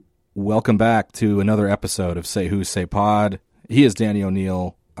Welcome back to another episode of Say Who, Say Pod. He is Danny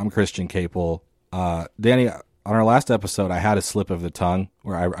O'Neill. I'm Christian Capel. Danny, on our last episode, I had a slip of the tongue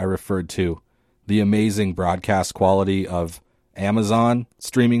where I referred to the amazing broadcast quality of Amazon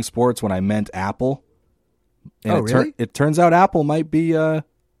streaming sports when I meant Apple. And really? It turns out Apple might be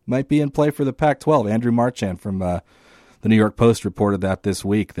in play for the Pac-12. Andrew Marchand from the New York Post reported that this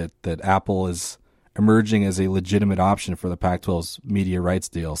week, that Apple is emerging as a legitimate option for the Pac-12's media rights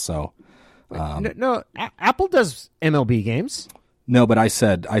deal. So, Apple does MLB games. No, but I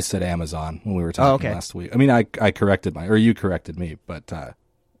said Amazon when we were talking last week. I mean, I corrected you corrected me, but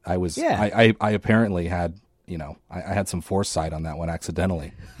I was I apparently had I had some foresight on that one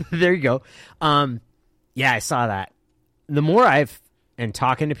accidentally. There you go. I saw that. The more and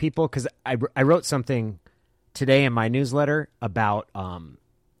talking to people, because I wrote something today in my newsletter about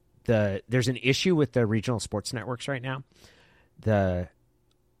there's an issue with the regional sports networks right now.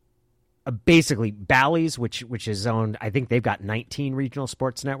 Basically Bally's, which is owned, I think they've got 19 regional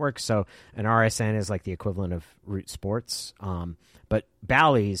sports networks. So an RSN is like the equivalent of Root Sports. But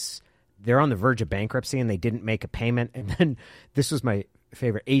Bally's, they're on the verge of bankruptcy and they didn't make a payment. And then this was my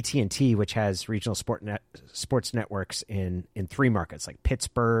favorite, AT&T, which has regional sports networks in 3 markets like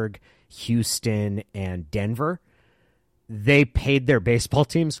Pittsburgh, Houston, and Denver. They paid their baseball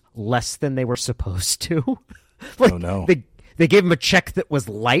teams less than they were supposed to. Oh no! They gave them a check that was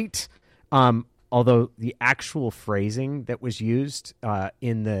light. Although the actual phrasing that was used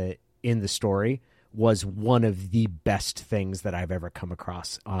in the story was one of the best things that I've ever come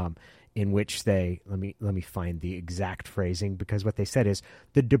across. In which let me find the exact phrasing, because what they said is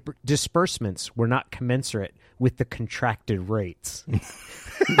the disbursements were not commensurate with the contracted rates.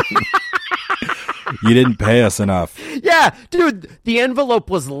 You didn't pay us enough. Yeah, dude, the envelope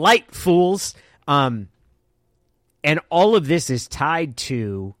was light, fools. And all of this is tied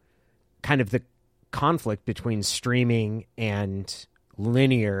to kind of the conflict between streaming and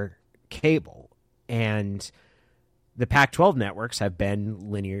linear cable. And the Pac-12 networks have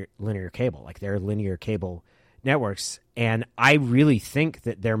been linear cable, like they're linear cable networks. And I really think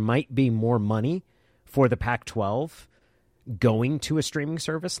that there might be more money for the Pac-12 going to a streaming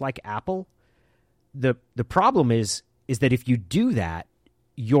service like Apple. The problem is that if you do that,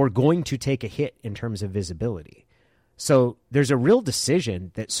 you're going to take a hit in terms of visibility. So there's a real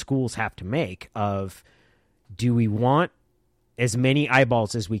decision that schools have to make of, do we want as many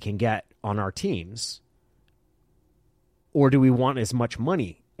eyeballs as we can get on our teams, or do we want as much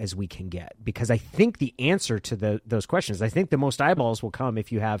money as we can get? Because I think the answer to those questions, I think the most eyeballs will come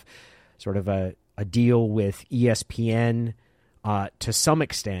if you have sort of a deal with ESPN to some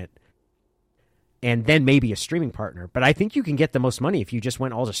extent, and then maybe a streaming partner. But I think you can get the most money if you just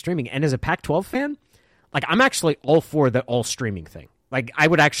went all to streaming. And as a Pac-12 fan, like, I'm actually all for the all streaming thing. Like, I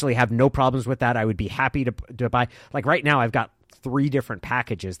would actually have no problems with that. I would be happy to buy. Like, right now, I've got 3 different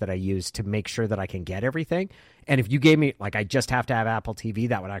packages that I use to make sure that I can get everything. And if you gave me, like, I just have to have Apple TV,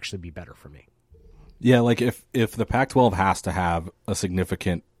 that would actually be better for me. Yeah, like if the Pac-12 has to have a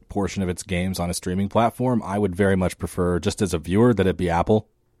significant portion of its games on a streaming platform, I would very much prefer, just as a viewer, that it be Apple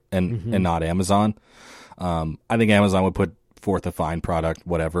and not Amazon. I think Amazon would put forth a fine product,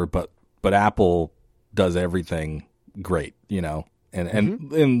 whatever, but Apple does everything great,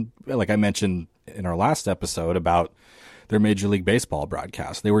 and like I mentioned in our last episode about their Major League Baseball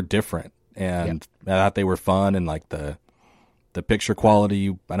broadcasts, they were different, and I thought they were fun, and like the picture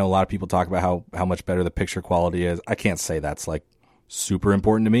quality. I know a lot of people talk about how much better the picture quality is. I can't say that's like super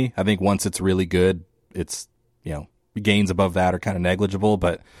important to me. I think once it's really good, it's gains above that are kind of negligible,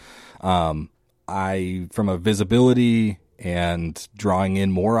 but from a visibility and drawing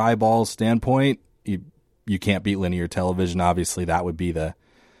in more eyeballs standpoint, you can't beat linear television. Obviously, that would be the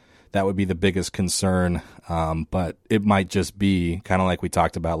biggest concern. But it might just be kind of like we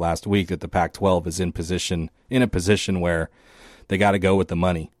talked about last week, that the Pac-12 is in a position where they got to go with the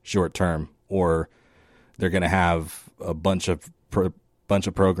money short term, or they're going to have a bunch of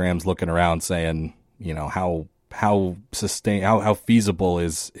programs looking around saying, how feasible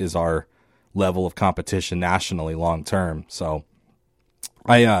is our level of competition nationally long term. So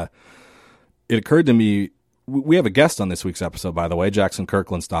it occurred to me, we have a guest on this week's episode, by the way. Jackson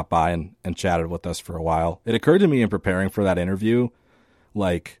Kirkland stopped by and chatted with us for a while. It occurred to me in preparing for that interview,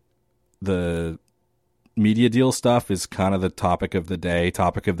 like, the media deal stuff is kind of the topic of the day,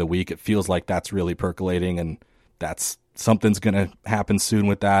 topic of the week. It feels like that's really percolating, and something's going to happen soon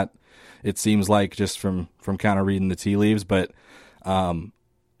with that. It seems like, just from kind of reading the tea leaves, but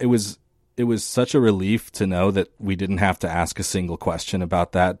it was such a relief to know that we didn't have to ask a single question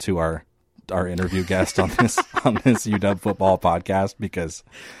about that to our our interview guest on this UW football podcast, because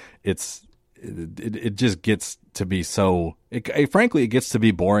it just gets to be so, frankly, it gets to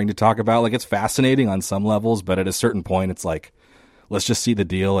be boring to talk about. Like, it's fascinating on some levels, but at a certain point, it's like, let's just see the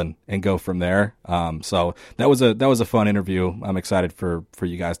deal and go from there. So that was a fun interview. I'm excited for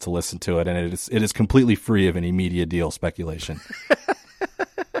you guys to listen to it, and it is completely free of any media deal speculation.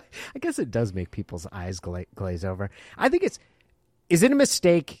 I guess it does make people's eyes glaze over. I think is it a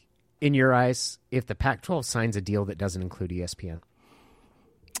mistake in your eyes if the Pac-12 signs a deal that doesn't include ESPN?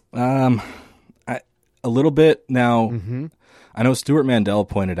 A little bit. Now, Mm-hmm. I know Stuart Mandel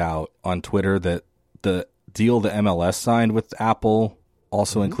pointed out on Twitter that the deal the MLS signed with Apple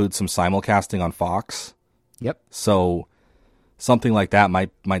also includes some simulcasting on Fox. Yep. So something like that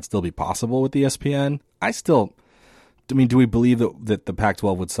might still be possible with ESPN. Do we believe that the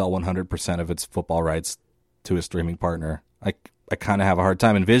Pac-12 would sell 100% of its football rights to a streaming partner? I kind of have a hard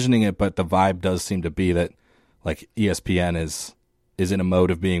time envisioning it, but the vibe does seem to be that, like, ESPN is in a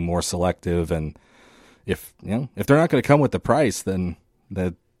mode of being more selective, and if they're not going to come with the price, then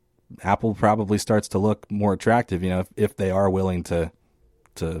the Apple probably starts to look more attractive, if they are willing to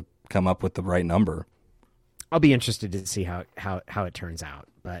come up with the right number. I'll be interested to see how it turns out,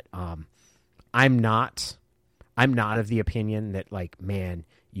 but I'm not of the opinion that, like, man,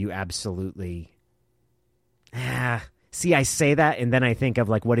 you absolutely see, I say that, and then I think of,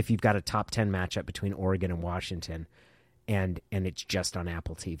 like, what if you've got a top 10 matchup between Oregon and Washington, and it's just on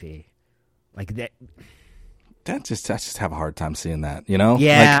Apple TV, like that. I just have a hard time seeing that,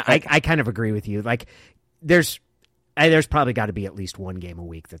 Yeah, like, I kind of agree with you. Like, there's probably got to be at least one game a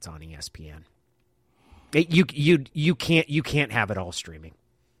week that's on ESPN. You can't have it all streaming.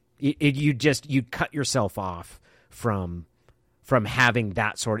 You cut yourself off from having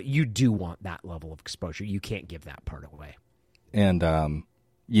that sort of. You do want that level of exposure. You can't give that part away. And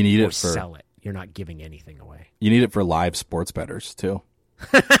you need or it for sell it. You're not giving anything away. You need it for live sports bettors too.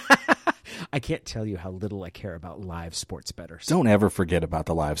 I can't tell you how little I care about live sports bettors. Don't ever forget about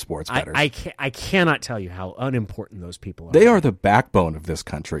the live sports bettors. I cannot tell you how unimportant those people are. They are the backbone of this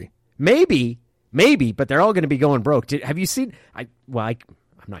country. Maybe, but they're all going to be going broke. Have you seen? I'm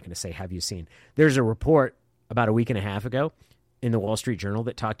not going to say have you seen. There's a report about a week and a half ago in the Wall Street Journal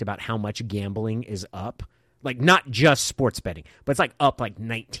that talked about how much gambling is up. Like, not just sports betting, but it's like up like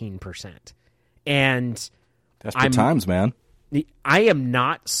 19%. And desperate times, man. I am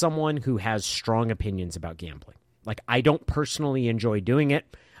not someone who has strong opinions about gambling. Like, I don't personally enjoy doing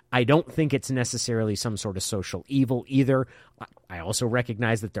it. I don't think it's necessarily some sort of social evil either. I also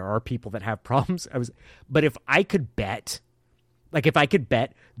recognize that there are people that have problems. But if I could bet,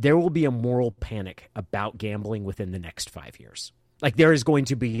 there will be a moral panic about gambling within the next 5 years. Like, there is going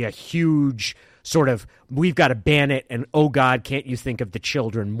to be a huge sort of, we've got to ban it, and oh God, can't you think of the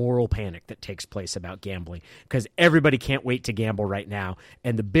children moral panic that takes place about gambling, because everybody can't wait to gamble right now,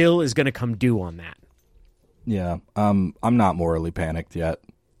 and the bill is going to come due on that. Yeah, I'm not morally panicked yet.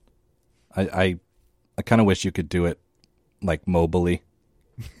 I kind of wish you could do it, like, mobily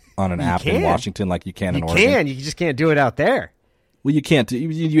on an app in Washington like you can in Oregon. You just can't do it out there. Well, you can't.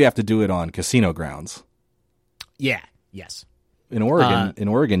 You have to do it on casino grounds. Yeah, yes. In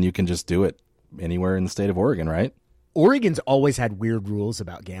Oregon, you can just do it anywhere in the state of Oregon, right? Oregon's always had weird rules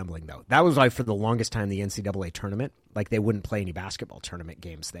about gambling, though. That was why, for the longest time, the NCAA tournament, like, they wouldn't play any basketball tournament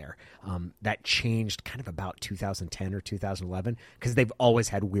games there. That changed kind of about 2010 or 2011, because they've always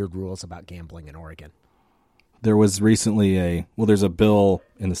had weird rules about gambling in Oregon. There was recently there's a bill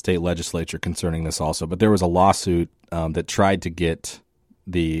in the state legislature concerning this also, but there was a lawsuit that tried to get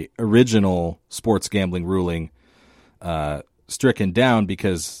the original sports gambling ruling stricken down,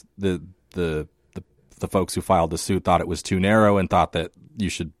 because the folks who filed the suit thought it was too narrow and thought that you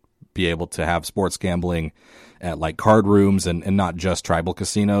should be able to have sports gambling at, like, card rooms and not just tribal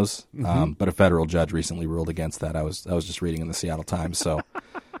casinos. Mm-hmm. But a federal judge recently ruled against that. I was just reading in the Seattle Times. So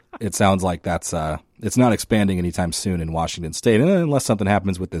it sounds like that's it's not expanding anytime soon in Washington State, unless something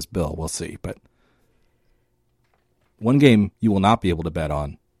happens with this bill. We'll see. But one game you will not be able to bet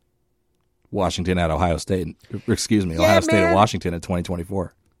on: Washington at Ohio State. Ohio State at Washington in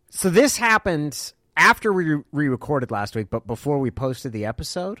 2024. So this happened after we recorded last week, but before we posted the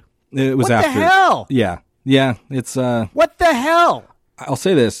episode? It was after. What the hell? Yeah. It's what the hell? I'll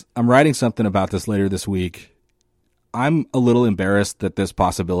say this. I'm writing something about this later this week. I'm a little embarrassed that this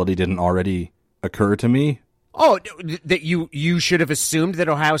possibility didn't already occur to me. Oh, that you should have assumed that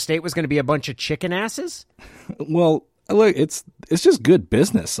Ohio State was going to be a bunch of chicken asses? Well, look, it's just good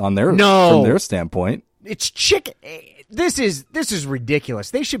business on from their standpoint. It's chicken. This is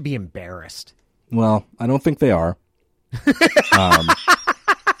ridiculous. They should be embarrassed. Well, I don't think they are.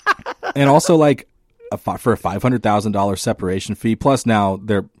 And also, like, for a $500,000 separation fee, plus now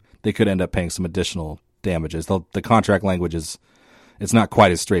they could end up paying some additional damages. The contract language it's not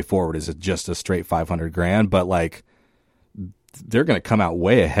quite as straightforward as just a straight $500,000, but like they're going to come out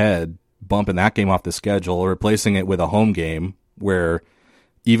way ahead, bumping that game off the schedule, or replacing it with a home game where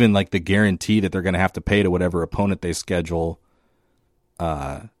even like the guarantee that they're going to have to pay to whatever opponent they schedule,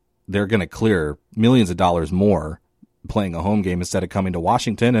 they're going to clear millions of dollars more playing a home game instead of coming to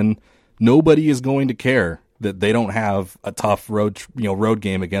Washington, and nobody is going to care that they don't have a tough road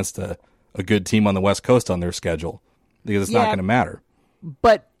game against a good team on the West Coast on their schedule, because it's not going to matter.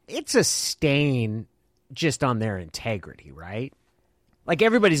 But it's a stain just on their integrity, right? Like,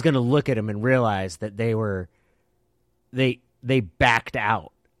 everybody's going to look at them and realize that they backed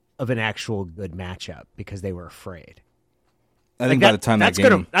out of an actual good matchup because they were afraid. I think by the time that's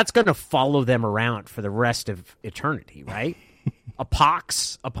going to follow them around for the rest of eternity, right? A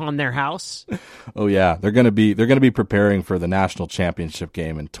pox upon their house. Oh yeah, they're going to be preparing for the national championship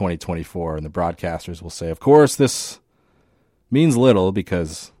game in 2024, and the broadcasters will say, "Of course, this means little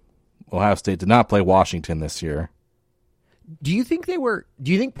because Ohio State did not play Washington this year." Do you think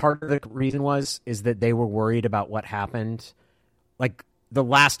part of the reason is that they were worried about what happened? Like, the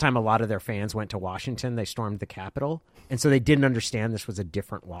last time a lot of their fans went to Washington, they stormed the Capitol, and so they didn't understand this was a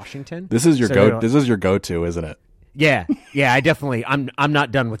different Washington. This is your go-to, isn't it? Yeah. I definitely. I'm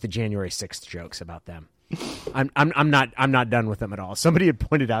not done with the January 6th jokes about them. I'm not done with them at all. Somebody had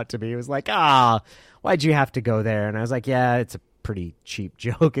pointed out to me, it was like, why'd you have to go there? And I was like, yeah, it's a pretty cheap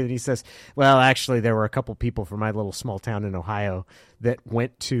joke. And he says, well, actually, there were a couple people from my little small town in Ohio that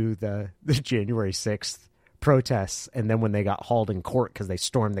went to the January 6th protests, and then when they got hauled in court because they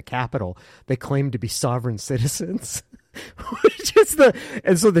stormed the Capitol, they claimed to be sovereign citizens.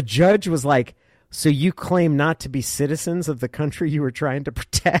 And so the judge was like, so you claim not to be citizens of the country you were trying to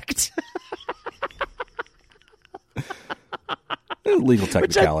protect? Legal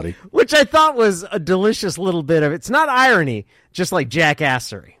technicality. Which I thought was a delicious little bit of, it's not irony, just like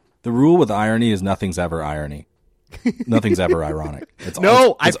jackassery. The rule with irony is nothing's ever irony. Nothing's ever ironic. It's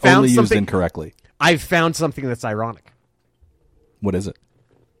found only used something incorrectly. I've found something that's ironic. What is it?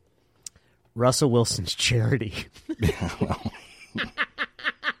 Russell Wilson's charity. Yeah, well.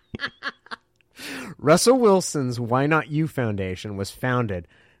 Russell Wilson's Why Not You Foundation was founded.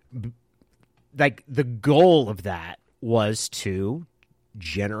 Like, the goal of that was to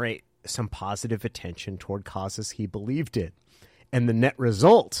generate some positive attention toward causes he believed in. And the net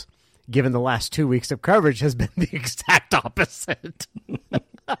result, given the last 2 weeks of coverage, has been the exact opposite.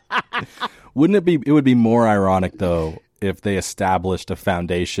 It would be more ironic, though, if they established a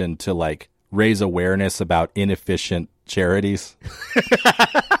foundation to, like, raise awareness about inefficient charities.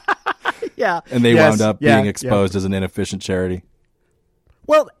 Yeah. And they wound up being exposed as an inefficient charity.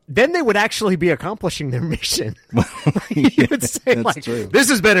 Well, then they would actually be accomplishing their mission. You would say, like, true. This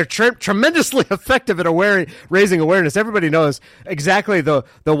has been a tremendously effective at raising awareness. Everybody knows exactly the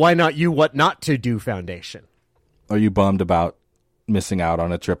Why Not You, What Not to Do Foundation. Are you bummed about missing out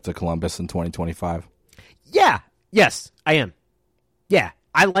on a trip to Columbus in 2025? Yeah. Yes, I am. Yeah.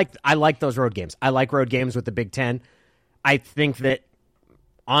 I like those road games. I like road games with the Big Ten. I think that,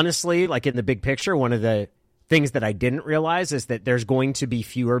 honestly, like, in the big picture, one of the things that I didn't realize is that there's going to be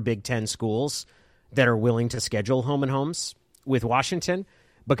fewer Big Ten schools that are willing to schedule home and homes with Washington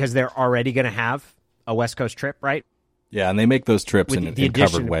because they're already going to have a West Coast trip, right? Yeah, and they make those trips in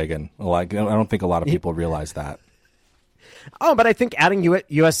covered wagon. Like, I don't think a lot of people realize that. Oh, but I think adding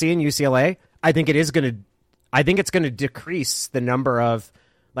USC and UCLA, I think it's going to decrease the number of,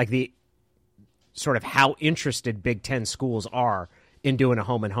 like, the sort of how interested Big Ten schools are in doing a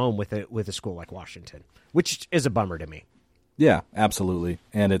home and home with a school like Washington, which is a bummer to me. Yeah, absolutely.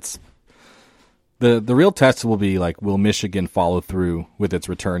 And it's the real test will be, like, will Michigan follow through with its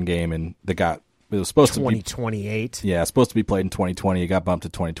return game? And it was supposed 2028. to be 2028. Yeah, supposed to be played in 2020. It got bumped to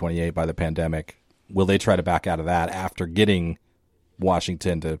 2028 by the pandemic. Will they try to back out of that after getting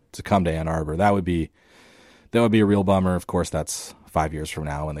Washington to come to Ann Arbor? That would be a real bummer. Of course, that's 5 years from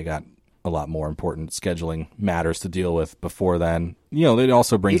now, and they got a lot more important scheduling matters to deal with before then. You know, it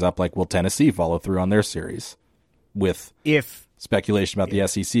also brings up, like, will Tennessee follow through on their series with speculation about the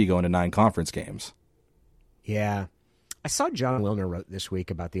SEC going to 9 conference games? Yeah. I saw John Wilner wrote this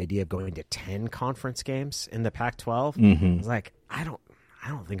week about the idea of going to 10 conference games in the Pac-12. Mm-hmm. I was like, I don't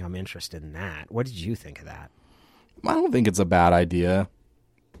think I'm interested in that. What did you think of that? I don't think it's a bad idea.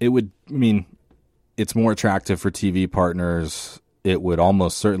 It's more attractive for TV partners. It would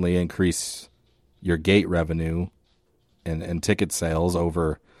almost certainly increase your gate revenue and ticket sales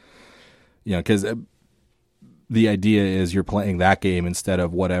over, because the idea is you're playing that game instead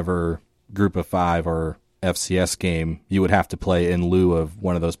of whatever Group of Five or FCS game you would have to play in lieu of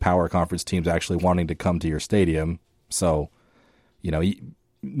one of those power conference teams actually wanting to come to your stadium. So,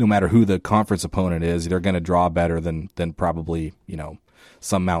 no matter who the conference opponent is, they're going to draw better than probably,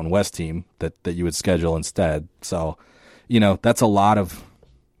 some Mountain West team that you would schedule instead. So, that's a lot of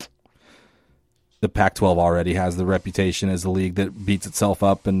the Pac-12 already has the reputation as the league that beats itself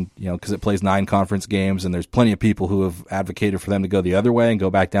up, and because it plays 9 conference games, and there's plenty of people who have advocated for them to go the other way and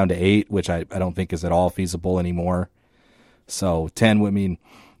go back down to 8, which I don't think is at all feasible anymore. So 10, I mean,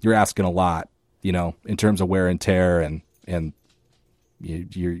 you're asking a lot, in terms of wear and tear, and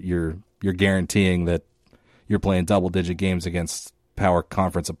you're guaranteeing that you're playing double-digit games against power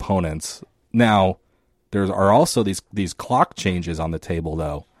conference opponents. Now, there are also these clock changes on the table,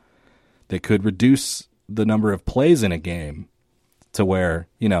 though. They could reduce the number of plays in a game to where,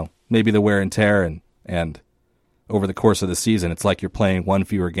 maybe the wear and tear and over the course of the season, it's like you're playing one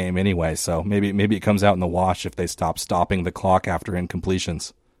fewer game anyway. So maybe it comes out in the wash if they stop stopping the clock after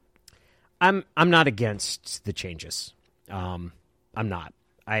incompletions. I'm not against the changes. I'm not.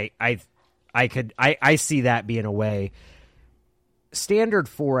 I see that being a way. Standard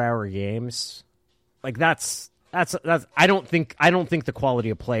 4-hour games, like that's I don't think the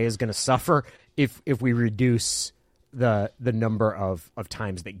quality of play is going to suffer if we reduce the number of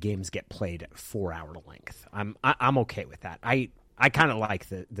times that games get played at 4-hour length. I'm okay with that. I kind of like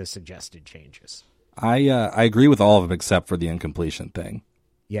the suggested changes. I agree with all of them except for the incompletion thing.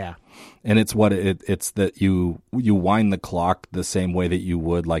 Yeah, and it's it's that you wind the clock the same way that you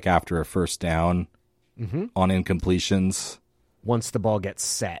would like after a first down on incompletions. Once the ball gets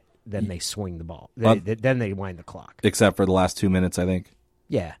set, then they swing the ball. Then they wind the clock. Except for the last 2 minutes, I think.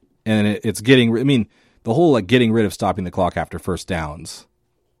 Yeah. And it's getting, I mean, the whole like getting rid of stopping the clock after first downs,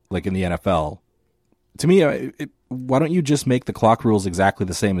 like in the NFL, to me, why don't you just make the clock rules exactly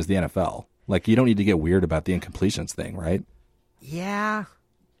the same as the NFL? Like, you don't need to get weird about the incompletions thing, right? Yeah.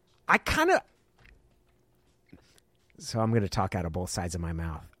 So I'm going to talk out of both sides of my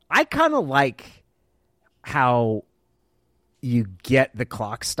mouth. I kind of like how you get the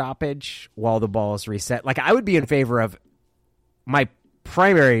clock stoppage while the ball is reset. Like, I would be in favor of I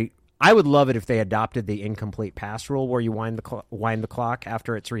would love it if they adopted the incomplete pass rule where you wind the clock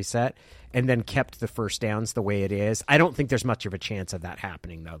after it's reset and then kept the first downs the way it is. I don't think there's much of a chance of that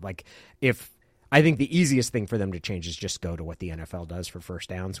happening, though. Like, I think the easiest thing for them to change is just go to what the NFL does for first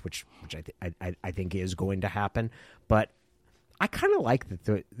downs, which I think is going to happen. But I kind of like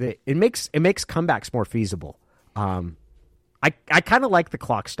that it makes comebacks more feasible. I kind of like the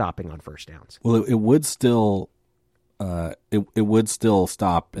clock stopping on first downs. Well, it would still it would still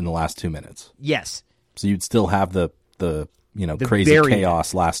stop in the last 2 minutes. Yes. So you'd still have the crazy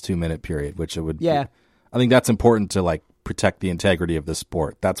chaos last 2 minute period, which it would. Yeah. I think that's important to like protect the integrity of the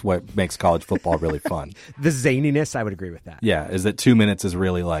sport. That's what makes college football really fun. The zaniness, I would agree with that. Yeah, is that 2 minutes is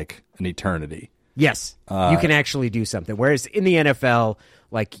really like an eternity. Yes, you can actually do something. Whereas in the NFL,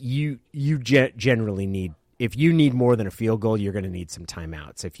 like you generally need. If you need more than a field goal, you're going to need some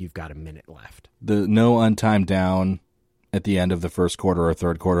timeouts if you've got a minute left. The no untimed down at the end of the first quarter or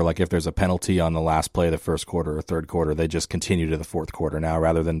third quarter, like if there's a penalty on the last play of the first quarter or third quarter, they just continue to the fourth quarter now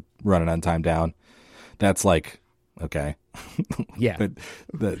rather than run an untimed down. That's like, okay. Yeah.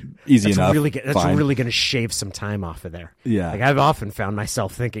 Easy enough. That's really going to shave some time off of there. Yeah. Like I've often found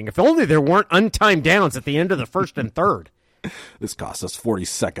myself thinking, if only there weren't untimed downs at the end of the first and third. This cost us 40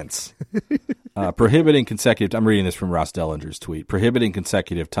 seconds. Prohibiting consecutive, I'm reading this from Ross Dellinger's tweet, prohibiting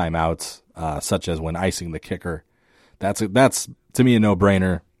consecutive timeouts, such as when icing the kicker. That's to me a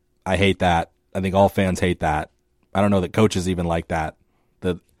no-brainer. I hate that. I think all fans hate that. I don't know that coaches even like that.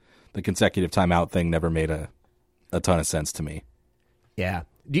 The consecutive timeout thing never made a ton of sense to me. Yeah.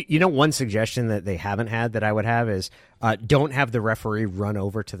 One suggestion that they haven't had that I would have is don't have the referee run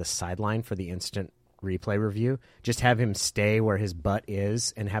over to the sideline for the instant replay review. Just have him stay where his butt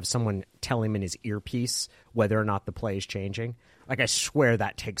is and have someone tell him in his earpiece whether or not the play is changing. Like, I swear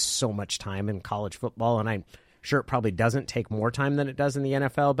that takes so much time in college football, and I'm sure it probably doesn't take more time than it does in the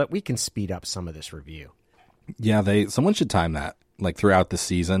NFL, but we can speed up some of this review. Yeah, someone should time that, like throughout the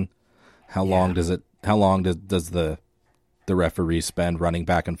season. How long does the referee spend running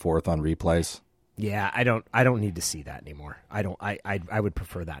back and forth on replays? Yeah, I don't need to see that anymore. I would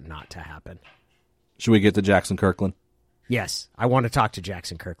prefer that not to happen. Should we get to Jackson Kirkland? Yes, I want to talk to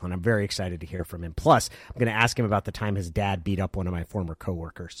Jackson Kirkland. I'm very excited to hear from him. Plus, I'm going to ask him about the time his dad beat up one of my former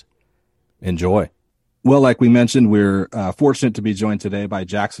coworkers. Enjoy. Well, like we mentioned, we're fortunate to be joined today by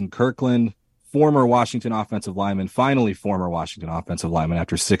Jackson Kirkland, former Washington offensive lineman, finally former Washington offensive lineman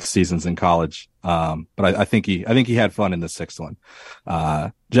after 6 seasons in college. But I think he had fun in the 6th one.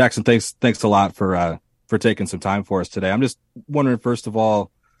 Jackson, thanks a lot for taking some time for us today. I'm just wondering, first of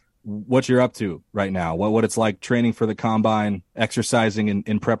all, what you're up to right now, what it's like training for the combine, exercising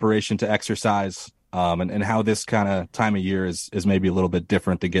in preparation to exercise, and how this kind of time of year is maybe a little bit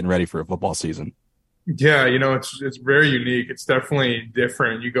different than getting ready for a football season. Yeah, it's very unique. It's definitely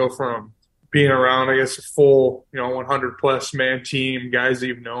different. You go from being around, I guess, a full, 100 plus man team, guys that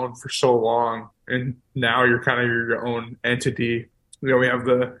you've known for so long, and now you're kind of your own entity.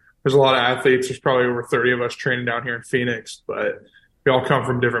 There's a lot of athletes. There's probably over 30 of us training down here in Phoenix, but we all come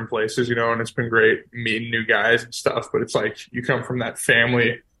from different places, and it's been great meeting new guys and stuff. But it's like you come from that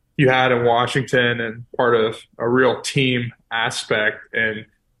family you had in Washington and part of a real team aspect, and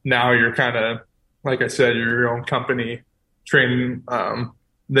now you're kind of, like I said, you're your own company, training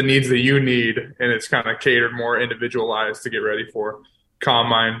the needs that you need, and it's kind of catered more individualized to get ready for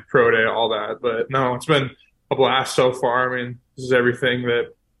combine, pro day, all that. But no, it's been a blast so far. I mean, this is everything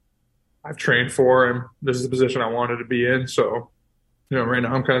that I've trained for, and this is the position I wanted to be in. So, right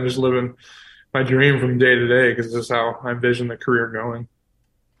now I'm kind of just living my dream from day to day because this is how I envision the career going.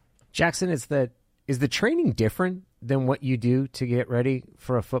 Jackson, is the training different than what you do to get ready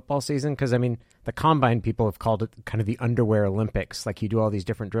for a football season? Because, I mean, the combine people have called it kind of the underwear Olympics. Like, you do all these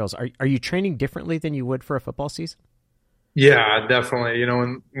different drills. Are you training differently than you would for a football season? Yeah, definitely.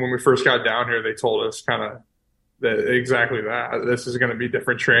 When we first got down here, they told us kind of exactly that. This is going to be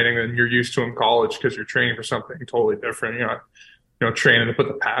different training than you're used to in college because you're training for something totally different. You're not, training to put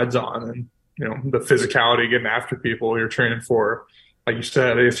the pads on and, the physicality, getting after people. You're training for, like you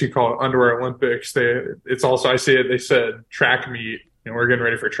said, I guess you call it underwear Olympics. It's also, I see it, they said track meet. We're getting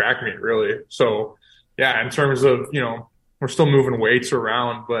ready for track meet, really. So, yeah, in terms of, we're still moving weights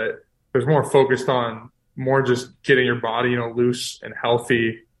around, but there's more focused on more just getting your body, loose and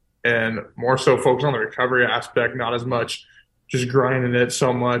healthy, and more so focused on the recovery aspect, not as much just grinding it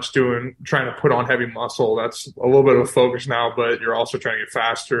so much, trying to put on heavy muscle. That's a little bit of a focus now, but you're also trying to get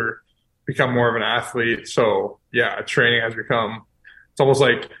faster, become more of an athlete. So, yeah, training has become, it's almost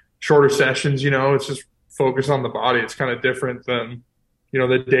like shorter sessions, it's just focused on the body. It's kind of different than,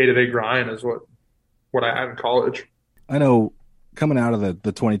 the day-to-day grind is what I had in college. I know coming out of the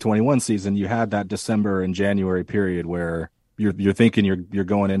 2021 season, you had that December and January period where you're thinking you're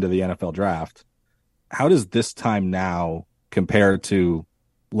going into the NFL draft. How does this time now compare to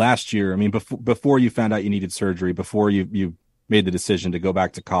last year? I mean, before you found out you needed surgery, before you made the decision to go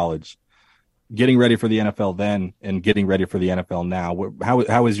back to college, getting ready for the NFL then and getting ready for the NFL now,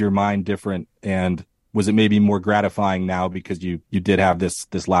 how is your mind different? And was it maybe more gratifying now because you did have this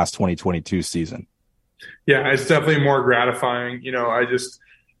last 2022 season? Yeah, it's definitely more gratifying. The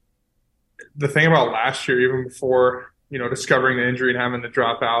thing about last year, even before, discovering the injury and having to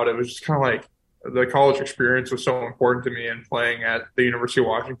drop out, it was just kind of like the college experience was so important to me, and playing at the University of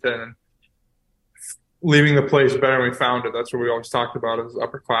Washington and leaving the place better than we found it. That's what we always talked about as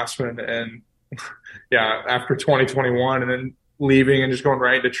upperclassmen. And yeah, after 2021 and then leaving and just going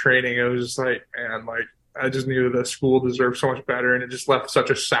right into training, it was just like, man, like I just knew the school deserved so much better, and it just left such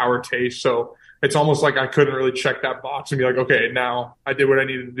a sour taste. So it's almost like I couldn't really check that box and be like, okay, now I did what I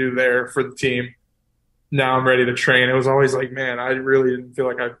needed to do there for the team. Now I'm ready to train. It was always like, man, I really didn't feel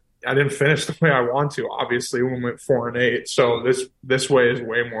like I didn't finish the way I want to, obviously, when we went 4-8. So this way is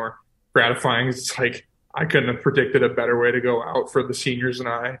way more gratifying. It's like I couldn't have predicted a better way to go out for the seniors and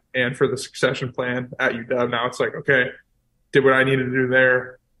I, and for the succession plan at UW. Now it's like, okay, did what I needed to do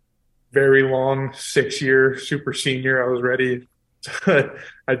there. Very long 6-year super senior. I was ready.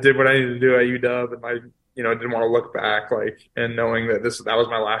 I did what I needed to do at UW, and I, didn't want to look back, and knowing that that was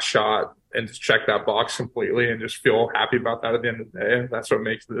my last shot, and just check that box completely and just feel happy about that at the end of the day. That's what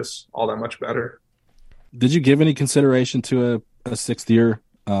makes this all that much better. Did you give any consideration to a 6th year,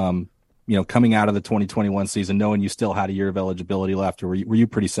 coming out of the 2021 season, knowing you still had a year of eligibility left, or were you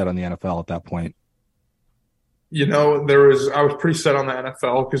pretty set on the NFL at that point? I was pretty set on the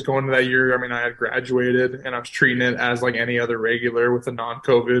NFL because going into that year, I had graduated and I was treating it as like any other regular with a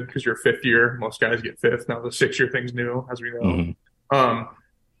non-COVID, because you're 5th year. Most guys get 5th. Now the 6-year thing's new, as we know. Mm-hmm.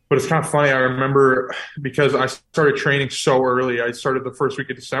 But it's kind of funny. I remember because I started training so early. I started the first week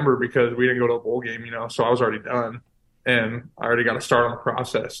of December because we didn't go to a bowl game, so I was already done and I already got to start on the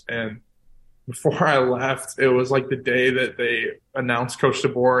process. And before I left, it was like the day that they announced Coach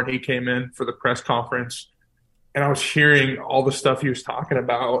DeBoer, and he came in for the press conference. And I was hearing all the stuff he was talking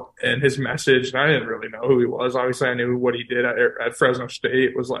about and his message, and I didn't really know who he was. Obviously, I knew what he did at Fresno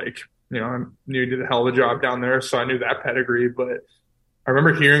State was like, I knew he did a hell of a job down there, so I knew that pedigree. But I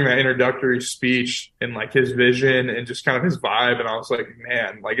remember hearing that introductory speech and like his vision and just kind of his vibe. And I was like,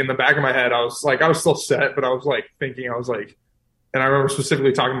 man, like in the back of my head, I was still set, but I was like thinking, and I remember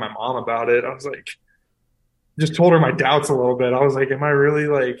specifically talking to my mom about it. I was like, just told her my doubts a little bit. I was like, am I really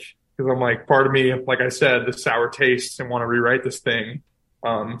like, because I'm like, part of me, like I said, the sour tastes and want to rewrite this thing.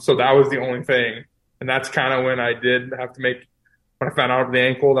 So that was the only thing. And that's kind of when I did have to when I found out of the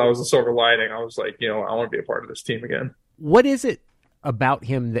ankle, that was the silver lining. I was like, I want to be a part of this team again. What is it about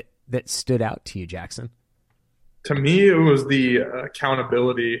him that stood out to you, Jackson? To me, it was the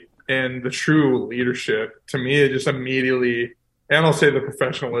accountability and the true leadership. To me, it just immediately, and I'll say the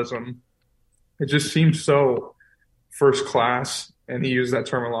professionalism, it just seems so first class. And he used that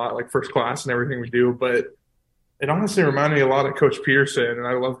term a lot, like first class and everything we do. But it honestly reminded me a lot of Coach Peterson, and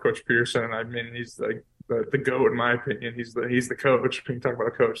I love Coach Peterson. I mean, he's like the GOAT in my opinion. He's the coach. When you talk about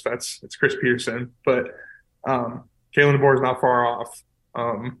a coach, it's Chris Peterson. But Kalen DeBoer is not far off.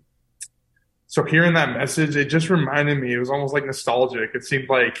 So hearing that message, it just reminded me. It was almost like nostalgic. It seemed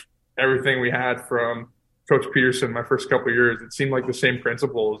like everything we had from Coach Peterson my first couple of years. It seemed like the same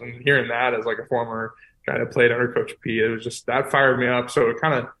principles. And hearing that as like a former guy that played under Coach P, it was just that fired me up. So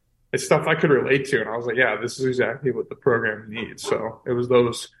it's stuff I could relate to. And I was like, yeah, this is exactly what the program needs. So it was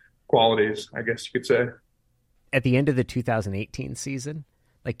those qualities, I guess you could say. At the end of the 2018 season,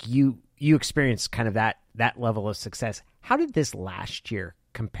 like you experienced kind of that level of success. How did this last year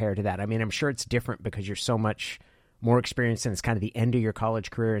compare to that? I mean, I'm sure it's different because you're so much more experienced and it's kind of the end of your college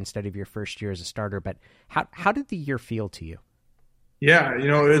career instead of your first year as a starter. But how did the year feel to you? Yeah, it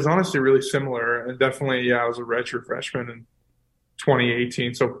was honestly really similar. And definitely, I was a redshirt freshman in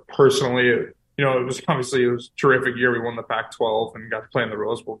 2018. So personally, it was a terrific year. We won the Pac-12 and got to play in the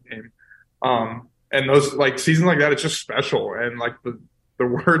Rose Bowl game. And those like seasons like that, it's just special. And like the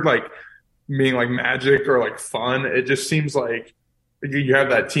word like being like magic or like fun, it just seems like you have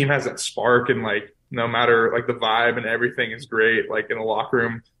that team has that spark and like no matter like the vibe and everything is great. Like in the locker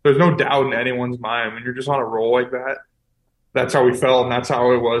room, there's no doubt in anyone's mind when you're just on a roll like that. That's how we felt, and that's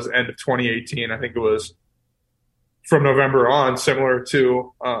how it was end of 2018. I think it was from November on, similar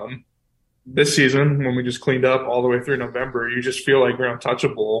to this season when we just cleaned up all the way through November. You just feel like you're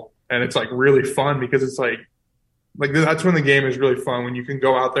untouchable, and it's like really fun because it's like that's when the game is really fun, when you can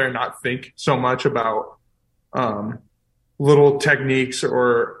go out there and not think so much about little techniques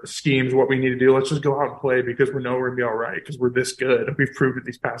or schemes, what we need to do. Let's just go out and play because we know we're going to be all right because we're this good. We've proved it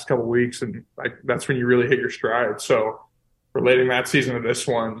these past couple of weeks, and that's when you really hit your stride. So relating that season to this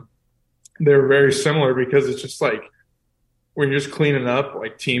one, they're very similar because it's just like when you're just cleaning up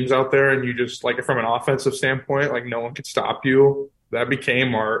like teams out there and you just like from an offensive standpoint, like no one could stop you. That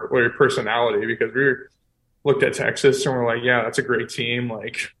became our personality because we looked at Texas and we're like, yeah, that's a great team.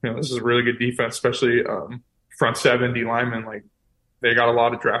 Like, this is a really good defense, especially front seven D linemen. Like they got a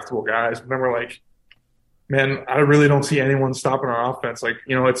lot of draftable guys. But then we're like, man, I really don't see anyone stopping our offense. Like,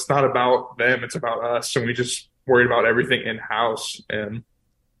 it's not about them, it's about us. And we just worried about everything in-house. And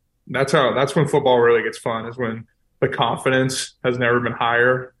that's when football really gets fun, is when the confidence has never been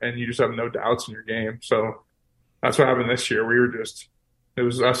higher and you just have no doubts in your game. So that's what happened this year. It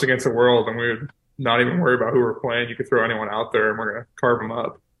was us against the world, and we would not even worry about who we're playing. You could throw anyone out there and we're going to carve them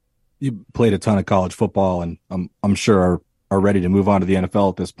up. You played a ton of college football and I'm sure are ready to move on to the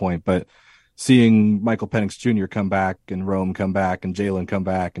NFL at this point, but seeing Michael Penix Jr. come back and Rome come back and Jalen come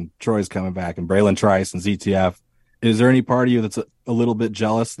back and Troy's coming back and Braylon Trice and ZTF, is there any part of you that's a little bit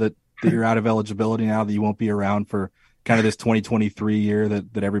jealous that you're out of eligibility now, that you won't be around for kind of this 2023 year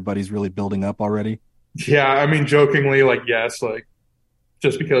that everybody's really building up already? Yeah, I mean, jokingly, like, yes, like,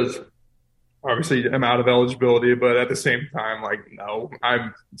 just because obviously I'm out of eligibility, but at the same time, like, no,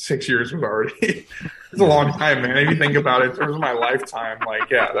 6 years was already, it's a long time, man. If you think about it in terms of my lifetime, like,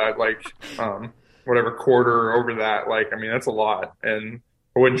 yeah, that, like, whatever quarter over that, like, I mean, that's a lot. And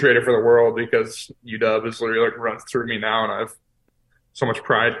I wouldn't trade it for the world because UW is literally like runs through me now, and I have so much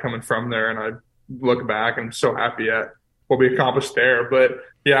pride coming from there. And I look back and I'm so happy at what we accomplished there. But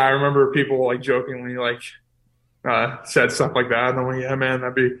yeah, I remember people like jokingly like said stuff like that, and I'm like, yeah, man,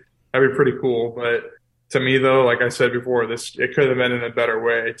 that'd be pretty cool. But to me, though, like I said before, it could have been in a better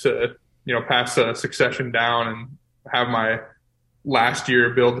way to pass the succession down and have my last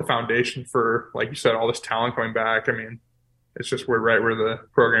year build the foundation for, like you said, all this talent coming back. I mean, it's just right where the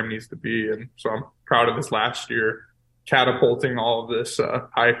program needs to be. And so I'm proud of this last year, catapulting all of this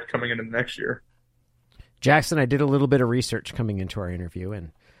hype coming into the next year. Jackson, I did a little bit of research coming into our interview,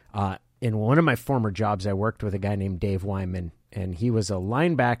 and in one of my former jobs, I worked with a guy named Dave Wyman, and he was a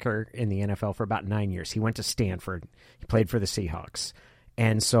linebacker in the NFL for about 9 years. He went to Stanford. He played for the Seahawks.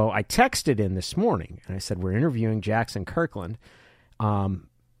 And so I texted in this morning, and I said, we're interviewing Jackson Kirkland.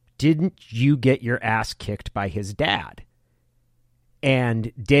 didn't you get your ass kicked by his dad?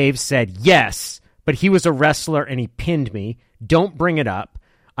 And Dave said, yes, but he was a wrestler and he pinned me. Don't bring it up.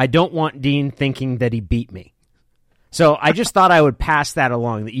 I don't want Dean thinking that he beat me. So I just thought I would pass that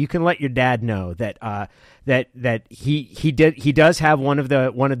along, that you can let your dad know that that he does have one of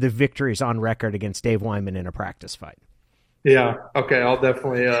the victories on record against Dave Wyman in a practice fight. Yeah. Okay. I'll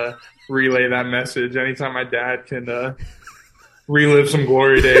definitely relay that message. Anytime my dad can relive some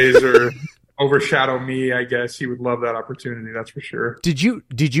glory days or overshadow me, I guess he would love that opportunity. That's for sure. Did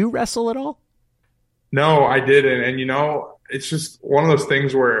you wrestle at all? No, I didn't. And it's just one of those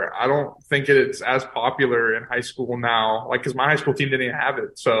things where I don't think it's as popular in high school now. Like, because my high school team didn't even have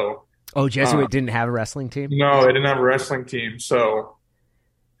it. So, Jesuit didn't have a wrestling team? No, they didn't have a wrestling team. So,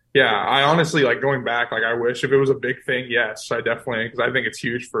 yeah, I honestly, like, going back, like, I wish if it was a big thing, yes, I definitely, because I think it's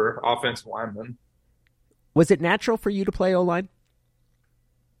huge for offensive linemen. Was it natural for you to play O-line?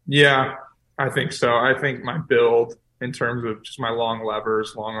 Yeah, I think so. I think my build in terms of just my long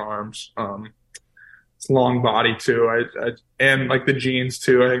levers, long arms, it's long body too. And like the genes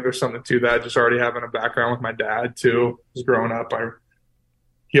too. I think there's something to that. Just already having a background with my dad too. Just growing up,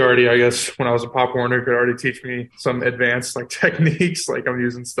 he already, I guess, when I was a Pop Warner, could already teach me some advanced like techniques. Like I'm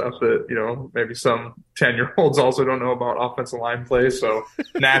using stuff that maybe some 10-year-olds also don't know about offensive line play. So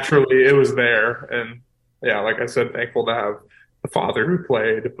naturally, it was there. And yeah, like I said, thankful to have a father who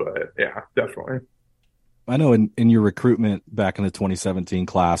played. But yeah, definitely. I know in your recruitment back in the 2017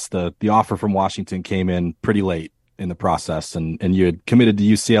 class, the offer from Washington came in pretty late in the process, and you had committed to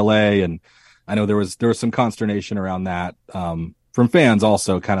UCLA, and I know there was some consternation around that from fans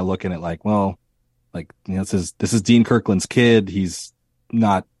also kind of looking at like, well, like, this is Dean Kirkland's kid. He's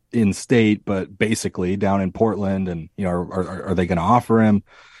not in state, but basically down in Portland, and are they going to offer him?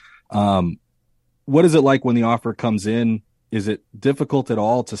 What is it like when the offer comes in? Is it difficult at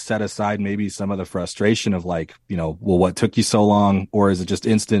all to set aside maybe some of the frustration of like, well, what took you so long? Or is it just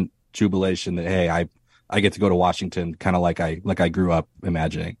instant jubilation that, hey, I get to go to Washington, kind of like I grew up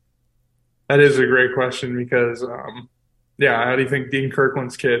imagining? That is a great question because, how do you think Dean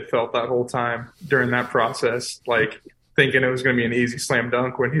Kirkland's kid felt that whole time during that process? Like thinking it was going to be an easy slam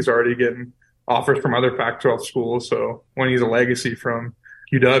dunk when he's already getting offers from other Pac-12 schools. So when he's a legacy from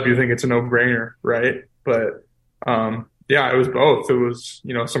UW, you think it's a no-brainer, right? But, yeah, it was both. It was,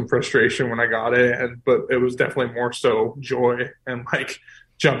 some frustration when I got it, but it was definitely more so joy and like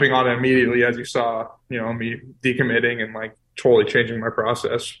jumping on it immediately as you saw, me decommitting and like totally changing my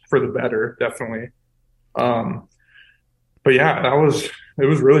process for the better, definitely. But yeah, it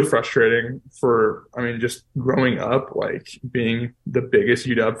was really frustrating just growing up, like being the biggest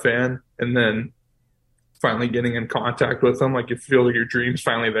UW fan and then finally getting in contact with them. Like you feel like your dream's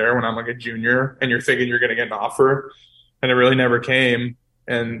finally there when I'm like a junior and you're thinking you're going to get an offer. And it really never came.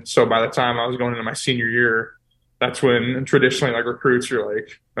 And so by the time I was going into my senior year, that's when traditionally like recruits are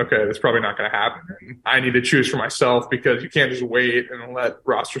like, okay, that's probably not going to happen. And I need to choose for myself because you can't just wait and let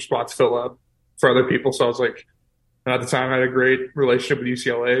roster spots fill up for other people. So I was like, and at the time I had a great relationship with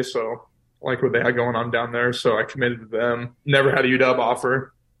UCLA. So I like what they had going on down there. So I committed to them, never had a UW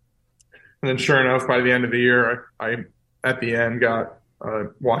offer. And then sure enough, by the end of the year, I at the end got a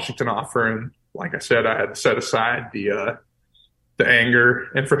Washington offer. And like I said, I had to set aside the anger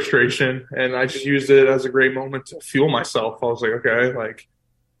and frustration, and I just used it as a great moment to fuel myself. I was like, okay, like,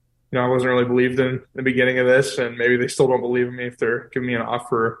 I wasn't really believed in the beginning of this, and maybe they still don't believe in me if they're giving me an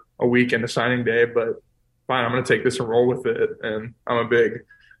offer a week into signing day, but fine, I'm going to take this and roll with it. And I'm a big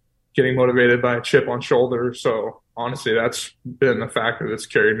getting motivated by a chip on shoulder. So honestly, that's been the factor that's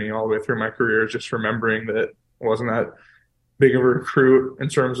carried me all the way through my career, is just remembering that it wasn't that big of a recruit in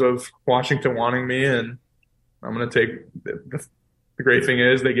terms of Washington wanting me, and I'm going to take the great thing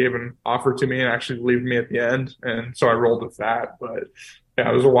is they gave an offer to me and actually believed me at the end, and so I rolled with that. But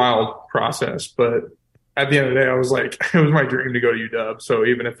yeah, it was a wild process, but at the end of the day, I was like, it was my dream to go to UW. So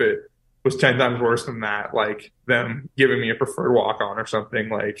even if it was 10 times worse than that, like them giving me a preferred walk-on or something,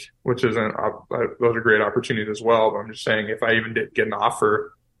 like, which isn't, those are great opportunities as well. But I'm just saying, if I even did get an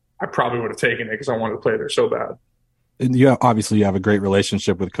offer, I probably would have taken it because I wanted to play there so bad. And you have a great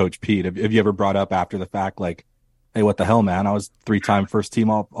relationship with Coach Pete. Have you ever brought up after the fact, like, hey, what the hell, man? I was 3-time first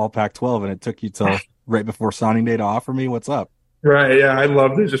team all Pac-12, and it took you till right before signing day to offer me. What's up? Right. Yeah. I'd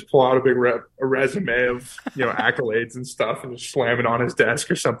love to just pull out a resume of, accolades and stuff and just slam it on his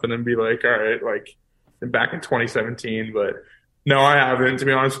desk or something and be like, all right, like back in 2017. But no, I haven't. To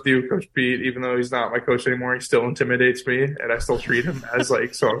be honest with you, Coach Pete, even though he's not my coach anymore, he still intimidates me, and I still treat him as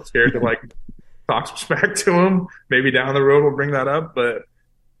like, so I'm scared to like talk some smack to him. Maybe down the road we'll bring that up, but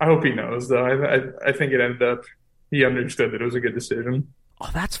I hope he knows though. I think it ended up he understood that it was a good decision.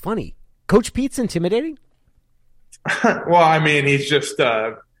 Oh, that's funny. Coach Pete's intimidating? Well, I mean, he's just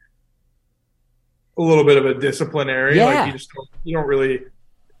a little bit of a disciplinary. Yeah. Like you don't really.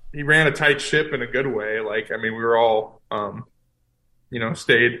 He ran a tight ship in a good way. Like, I mean, we were all,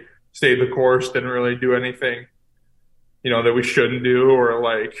 stayed the course. Didn't really do anything, that we shouldn't do, or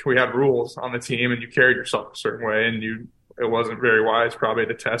like we had rules on the team, and you carried yourself a certain way, and it wasn't very wise probably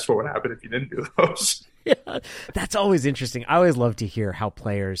to test what would happen if you didn't do those. Yeah, that's always interesting. I always love to hear how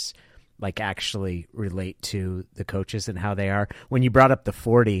players like actually relate to the coaches and how they are. When you brought up the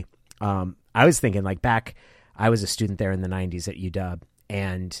 40, I was thinking like back, I was a student there in the 90s at UW,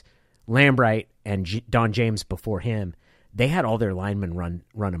 and Lambright and Don James before him, they had all their linemen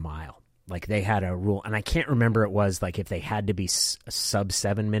run a mile. Like they had a rule, and I can't remember it was like if they had to be a sub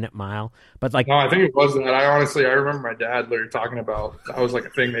 7 minute mile, but like no, I think it was that. I remember my dad literally talking about that was like a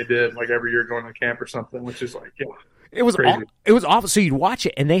thing they did like every year going to camp or something, which is like it was crazy. It was awful. So you'd watch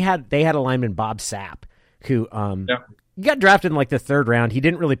it, and they had a lineman, Bob Sapp, who he got drafted in like the 3rd round. He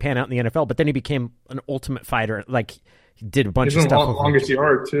didn't really pan out in the NFL, but then he became an ultimate fighter. Like he did a bunch of stuff. Longest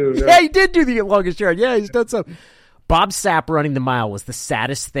yard too. Yeah, he did do the longest yard. Yeah, he's done some. Bob Sapp running the mile was the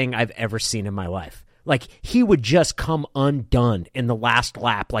saddest thing I've ever seen in my life. Like he would just come undone in the last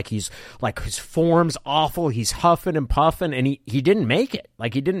lap. Like he's like his form's awful. He's huffing and puffing, and he didn't make it.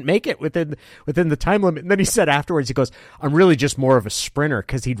 Like he didn't make it within the time limit. And then he said afterwards, he goes, "I'm really just more of a sprinter,"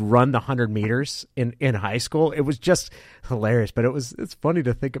 because he'd run the 100 meters in high school. It was just hilarious, but it's funny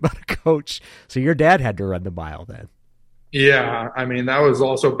to think about a coach. So your dad had to run the mile then. Yeah, I mean that was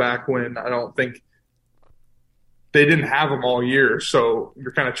also back when I don't think they didn't have them all year, so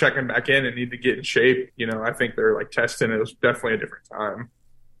you're kind of checking back in and need to get in shape. I think they're like testing. It was definitely a different time.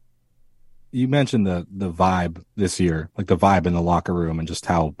 You mentioned the vibe this year, like the vibe in the locker room and just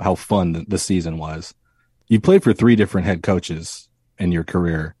how fun the season was. You played for 3 different head coaches in your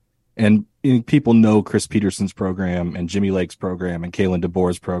career, and people know Chris Peterson's program and Jimmy Lake's program and Kalen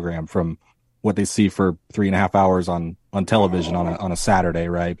DeBoer's program from what they see for 3.5 hours on television on a Saturday,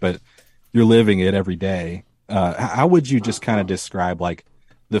 right? But you're living it every day. How would you just kind of describe like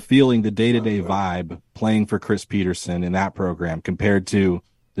the feeling, the day-to-day vibe playing for Chris Peterson in that program compared to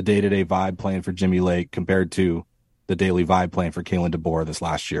the day-to-day vibe playing for Jimmy Lake compared to the daily vibe playing for Kalen DeBoer this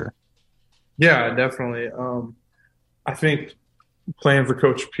last year? Yeah, definitely. I think playing for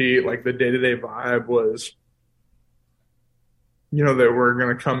Coach Pete, like the day-to-day vibe was, that we're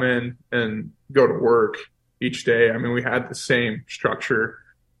going to come in and go to work each day. I mean, we had the same structure.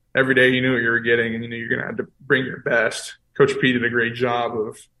 Every day you knew what you were getting, and you knew you're going to have to bring your best. Coach P did a great job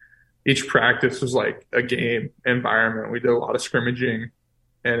of each practice was like a game environment. We did a lot of scrimmaging,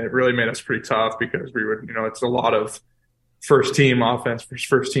 and it really made us pretty tough because we would, it's a lot of first team offense versus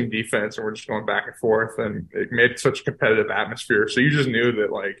first team defense, and we're just going back and forth, and it made such a competitive atmosphere. So you just knew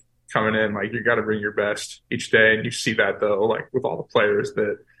that like coming in, like you got to bring your best each day, and you see that though, like with all the players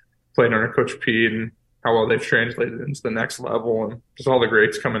that played under Coach P and how well they've translated into the next level and just all the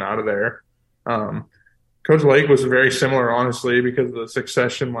greats coming out of there. Coach Lake was very similar, honestly, because of the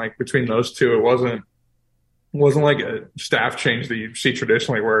succession, like between those two, it wasn't like a staff change that you see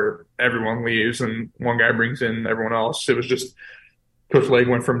traditionally where everyone leaves and one guy brings in everyone else. It was just Coach Lake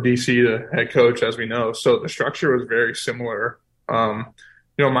went from DC to head coach, as we know. So the structure was very similar.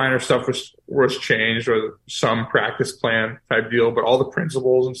 Minor stuff was changed or some practice plan type deal, but all the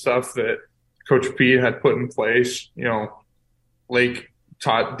principles and stuff that Coach P had put in place, Lake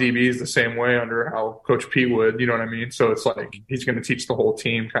taught DBs the same way under how Coach P would, you know what I mean? So it's like he's going to teach the whole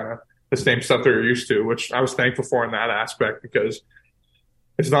team kind of the same stuff they're used to, which I was thankful for in that aspect because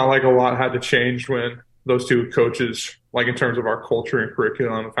it's not like a lot had to change when those two coaches, like in terms of our culture and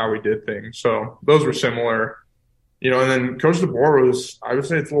curriculum of how we did things. So those were similar, and then Coach DeBoer was, I would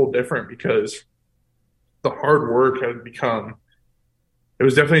say it's a little different because the hard work had become, it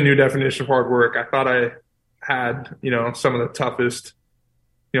was definitely a new definition of hard work. I thought I had, some of the toughest,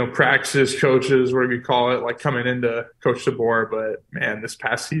 practices, coaches, whatever you call it, like coming into Coach DeBoer. But man, this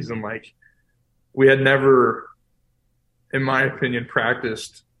past season, like we had never, in my opinion,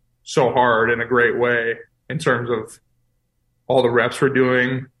 practiced so hard in a great way in terms of all the reps we're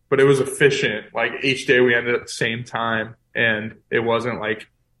doing, but it was efficient. Like each day we ended at the same time, and it wasn't like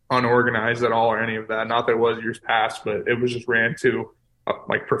unorganized at all or any of that. Not that it was years past, but it was just ran to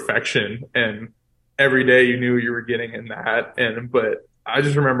like perfection. And every day you knew you were getting in that. But I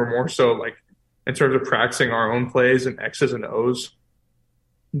just remember more so like in terms of practicing our own plays and X's and O's,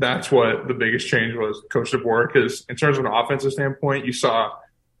 that's what the biggest change was, Coach DeBoer, because in terms of an offensive standpoint, you saw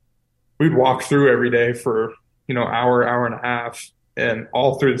we'd walk through every day for, hour and a half, And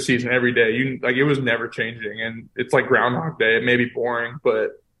all through the season, every day, it was never changing. And it's like Groundhog Day. It may be boring,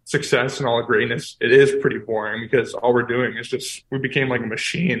 but success and all the greatness, it is pretty boring because all we're doing is just, we became like a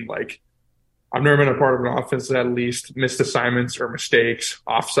machine. Like, I've never been a part of an offense that at least missed assignments or mistakes,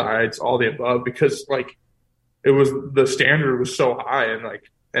 offsides, all the above, because like the standard was so high.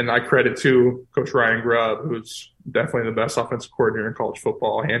 And I credit to Coach Ryan Grubb, who's definitely the best offensive coordinator in college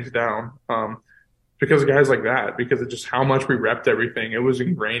football, hands down. Because of guys like that, because of just how much we repped everything. It was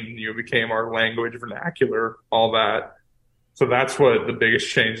ingrained in you. It became our language, vernacular, all that. So that's what the biggest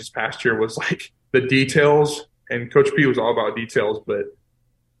change this past year was, like the details. And Coach P was all about details, but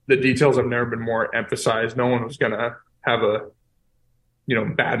the details have never been more emphasized. No one was going to have a,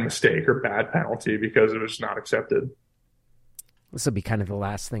 bad mistake or bad penalty because it was not accepted. This will be kind of the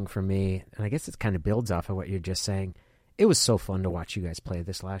last thing for me. And I guess it kind of builds off of what you're just saying. It was so fun to watch you guys play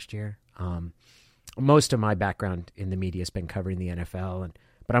this last year. Most of my background in the media has been covering the NFL,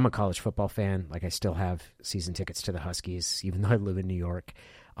 but I'm a college football fan. Like, I still have season tickets to the Huskies, even though I live in New York.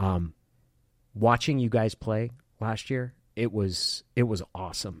 Watching you guys play last year, it was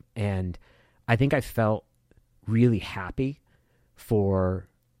awesome. And I think I felt really happy for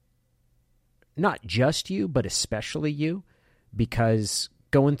not just you, but especially you, because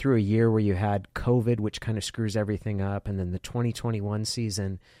going through a year where you had COVID, which kind of screws everything up, and then the 2021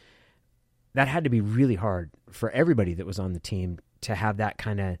 season, that had to be really hard for everybody that was on the team to have that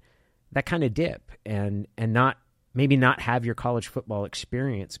kind of dip and not have your college football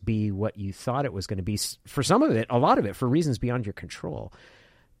experience be what you thought it was going to be for some of it, a lot of it for reasons beyond your control.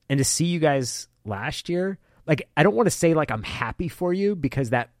 And to see you guys last year, like, I don't want to say like I'm happy for you because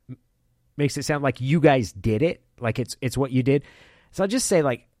that makes it sound like you guys did it, like it's what you did. So I'll just say,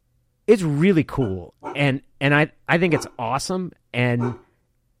 like, it's really cool, and I think it's awesome, and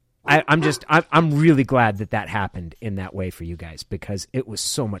I'm really glad that happened in that way for you guys because it was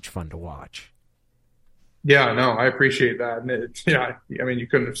so much fun to watch. Yeah, no, I appreciate that. And I mean, you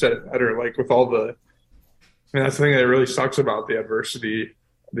couldn't have said it better. Like, with that's the thing that really sucks about the adversity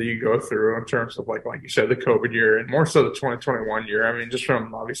that you go through in terms of like you said, the COVID year, and more so the 2021 year. I mean, just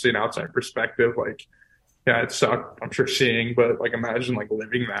from obviously an outside perspective, like, yeah, it sucked, I'm sure, seeing, but like, imagine like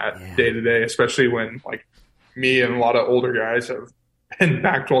living that day to day, especially when like me and a lot of older guys have been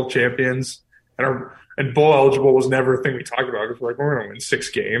Pac-12 champions and bowl eligible was never a thing we talked about because we're like, we're going to win 6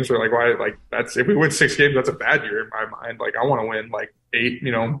 games. Or like, why? Like, if we win 6 games, that's a bad year in my mind. Like, I want to win like 8,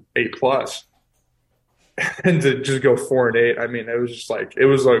 8 plus. And to just go 4-8, I mean, it was like I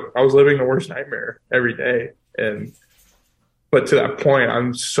was living the worst nightmare every day. But to that point,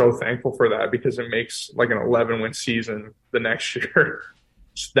 I'm so thankful for that because it makes like an 11-win season the next year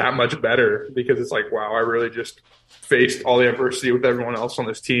that much better because it's like, wow, I really just faced all the adversity with everyone else on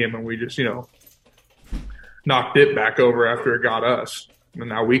this team, and we just, knocked it back over after it got us. And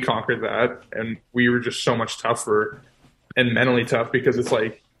now we conquered that, and we were just so much tougher and mentally tough because it's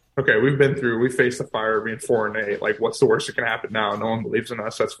like, okay, we faced the fire of being 4-8. Like, what's the worst that can happen now? No one believes in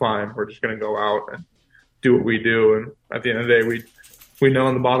us. That's fine. We're just going to go out and do what we do. And at the end of the day, we know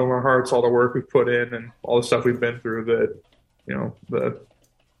in the bottom of our hearts all the work we've put in and all the stuff we've been through that,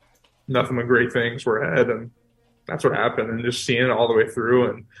 nothing but great things were ahead. And that's what happened. And just seeing it all the way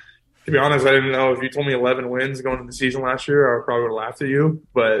through. And to be honest, I didn't know if you told me 11 wins going into the season last year, I probably would have laughed at you.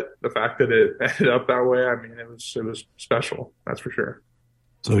 But the fact that it ended up that way, I mean, it was special. That's for sure.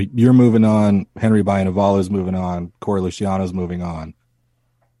 So you're moving on. Henry Bainivalu's moving on. Corey Luciano's moving on.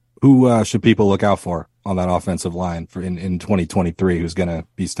 Who should people look out for on that offensive line in 2023? Who's going to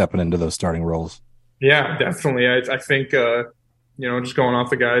be stepping into those starting roles? Yeah, definitely. I think, just going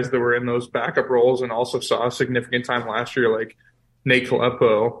off the guys that were in those backup roles and also saw significant time last year, like Nate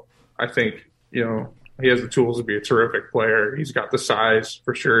Kalepo, I think, he has the tools to be a terrific player. He's got the size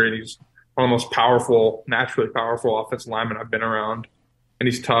for sure, and he's one of the most powerful, naturally powerful offensive linemen I've been around. And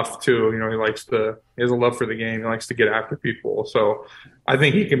he's tough too. He has a love for the game. He likes to get after people. So I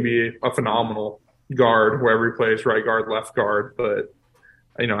think he can be a phenomenal guard wherever he plays, right guard, left guard. But,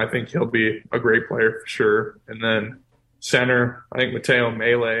 I think he'll be a great player for sure. And then center, I think Mateo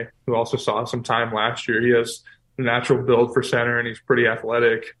Mele, who also saw some time last year, he has a natural build for center and he's pretty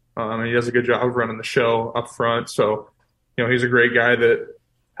athletic. And he does a good job of running the show up front. So, he's a great guy that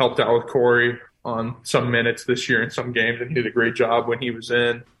helped out with Corey on some minutes this year in some games, and he did a great job when he was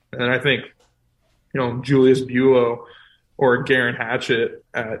in. And I think, Julius Buelow or Garen Hatchett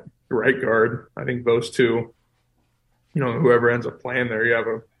at right guard, I think those two, whoever ends up playing there, you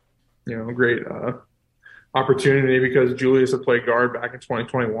have a great opportunity because Julius had played guard back in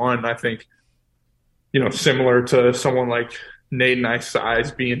 2021. I think, similar to someone like Nate and I's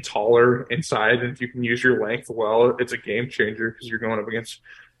size, being taller inside, and if you can use your length well, it's a game changer because you're going up against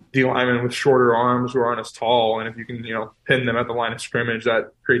D linemen with shorter arms who aren't as tall, and if you can, pin them at the line of scrimmage,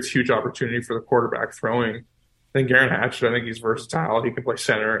 that creates huge opportunity for the quarterback throwing. I think Garen Hatchett, I think he's versatile. He can play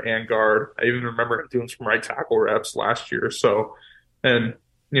center and guard. I even remember him doing some right tackle reps last year. So, and,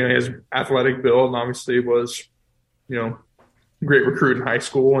 his athletic build and obviously was, great recruit in high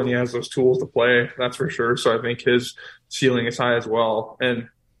school, and he has those tools to play. That's for sure. So I think his ceiling is high as well. And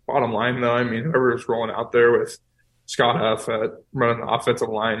bottom line, though, I mean, whoever's rolling out there with Scott Huff at running the offensive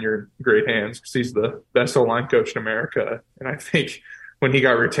line, you're in great hands because he's the best O-line coach in America. And I think when he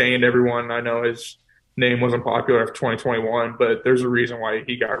got retained, everyone, I know his name wasn't popular after 2021, but there's a reason why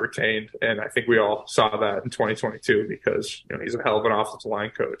he got retained. And I think we all saw that in 2022 because, he's a hell of an offensive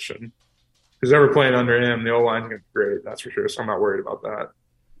line coach. And who's ever playing under him, the O-line's going to be great. That's for sure. So I'm not worried about that.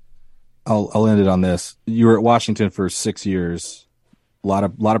 I'll end it on this. You were at Washington for 6 years, a lot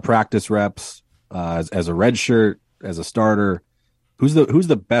of practice reps as a redshirt, as a starter. Who's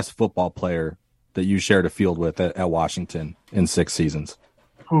the best football player that you shared a field with at Washington in 6 seasons?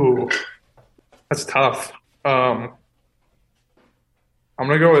 Ooh, that's tough. I'm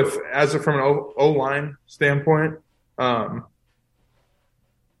gonna go with from an O-line standpoint. I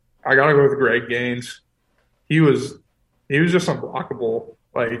gotta go with Greg Gaines. He was just unblockable.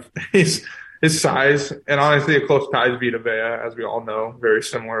 Like his size, and honestly, a close tie to Vita Vea, as we all know, very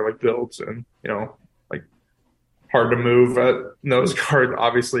similar like builds, and like hard to move at nose guard,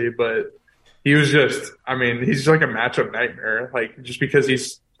 obviously, but he was just, I mean, he's like a matchup nightmare. Like just because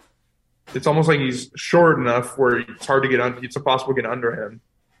it's almost like he's short enough where it's hard to get under. It's impossible to get under him,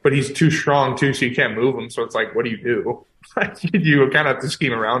 but he's too strong too, so you can't move him. So it's like, what do you do? You kind of have to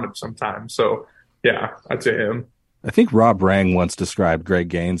scheme around him sometimes. So yeah, I'd say him. I think Rob Rang once described Greg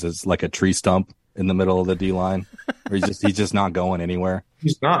Gaines as like a tree stump in the middle of the D line, where he's just not going anywhere.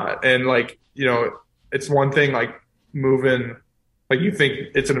 He's not, and like it's one thing like moving. Like you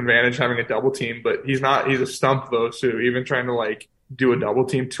think it's an advantage having a double team, but he's not. He's a stump though. So even trying to like do a double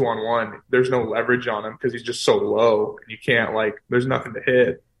team 2-on-1, there's no leverage on him because he's just so low. And you can't there's nothing to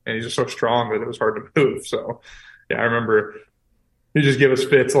hit, and he's just so strong that it was hard to move. So yeah, I remember he just give us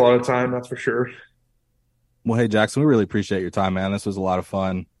fits a lot of time. That's for sure. Well, hey, Jackson, we really appreciate your time, man. This was a lot of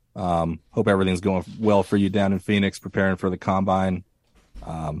fun. Hope everything's going well for you down in Phoenix, preparing for the combine.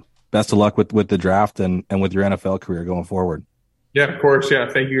 Best of luck with the draft and with your NFL career going forward. Yeah, of course. Yeah,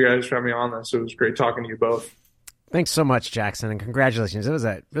 thank you guys for having me on this. It was great talking to you both. Thanks so much, Jackson, and congratulations.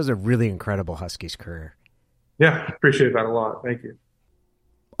 It was a really incredible Huskies career. Yeah, appreciate that a lot. Thank you.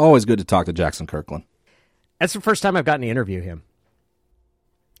 Always good to talk to Jackson Kirkland. That's the first time I've gotten to interview him.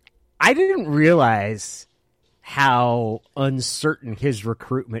 I didn't realize how uncertain his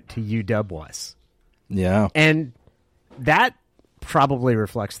recruitment to UW was. Yeah. And that probably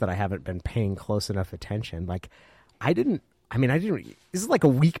reflects that I haven't been paying close enough attention. I didn't, this is like a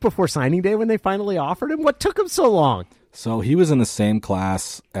week before signing day when they finally offered him. What took him so long? So he was in the same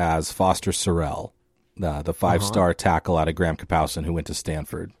class as Foster Sorrell, the 5-star tackle out of Graham Kapowsin who went to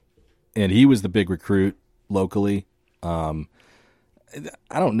Stanford. And he was the big recruit locally.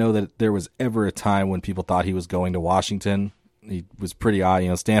 I don't know that there was ever a time when people thought he was going to Washington. He was pretty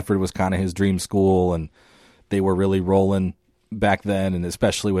odd. Stanford was kind of his dream school, and they were really rolling back then, and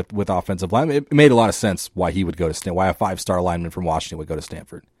especially with offensive linemen. It made a lot of sense why he would go to Stanford, why a 5-star lineman from Washington would go to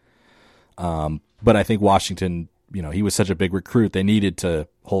Stanford. But I think Washington, he was such a big recruit, they needed to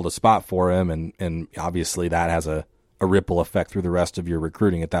hold a spot for him, and obviously that has a ripple effect through the rest of your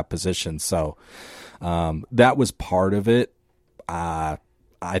recruiting at that position. So that was part of it.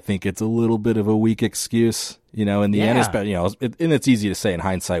 I think it's a little bit of a weak excuse, in the end, and it's easy to say in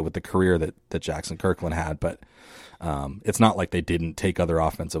hindsight with the career that Jackson Kirkland had, but it's not like they didn't take other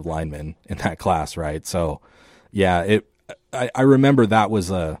offensive linemen in that class, right? So, yeah, I remember that was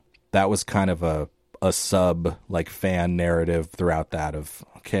kind of a sub fan narrative throughout that of,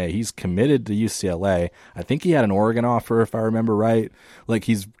 okay, he's committed to UCLA. I think he had an Oregon offer, if I remember right.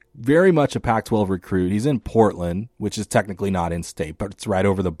 He's very much a Pac-12 recruit. He's in Portland, which is technically not in state, but it's right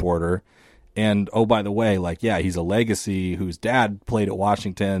over the border. And, oh, by the way, he's a legacy whose dad played at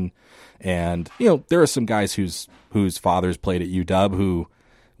Washington. And, there are some guys whose fathers played at UW who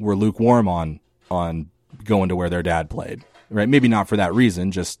were lukewarm on going to where their dad played, right? Maybe not for that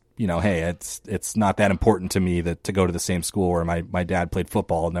reason, just, hey, it's not that important to me to go to the same school where my dad played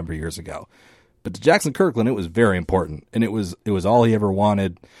football a number of years ago. But to Jackson Kirkland, it was very important, and it was all he ever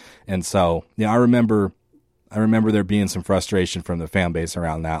wanted. And so, I remember there being some frustration from the fan base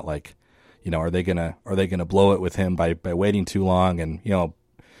around that. Are they gonna blow it with him by waiting too long? And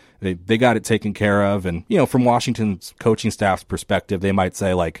they got it taken care of. And, from Washington's coaching staff's perspective, they might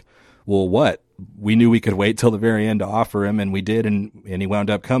say like, well, what? We knew we could wait till the very end to offer him, and we did, and he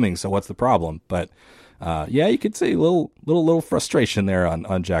wound up coming. So what's the problem? But you could see a little frustration there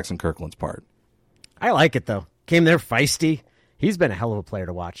on Jackson Kirkland's part. I like it though. Came there feisty. He's been a hell of a player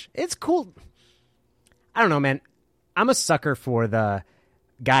to watch. It's cool. I don't know, man. I'm a sucker for the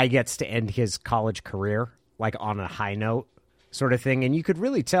guy gets to end his college career like on a high note sort of thing, and you could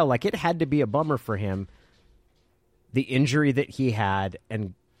really tell like it had to be a bummer for him, the injury that he had,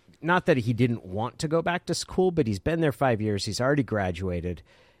 and not that he didn't want to go back to school, but he's been there 5 years. He's already graduated.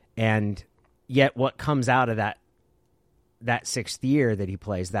 And yet what comes out of that 6th year that he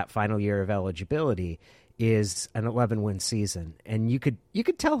plays, that final year of eligibility, is an 11-win season. And you could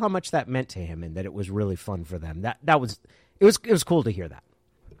tell how much that meant to him and that it was really fun for them. It was cool to hear that.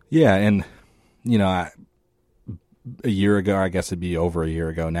 Yeah, and a year ago, I guess it'd be over a year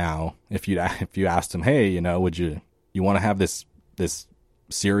ago now, if you asked him, hey, would you want to have this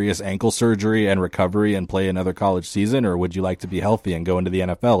serious ankle surgery and recovery and play another college season, or would you like to be healthy and go into the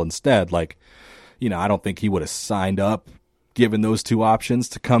NFL instead? Like, I don't think he would have signed up given those two options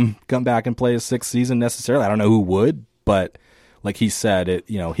to come back and play his 6th season necessarily. I don't know who would, but like he said,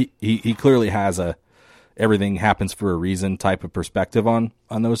 he clearly has a everything happens for a reason type of perspective on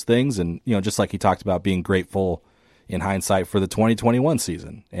those things. And, just like he talked about being grateful in hindsight for the 2021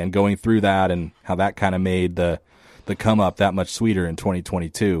 season and going through that and how that kind of made the come up that much sweeter in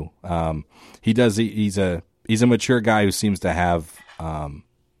 2022. He's a mature guy who seems to have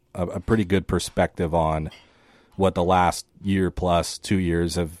a pretty good perspective on what the last year plus 2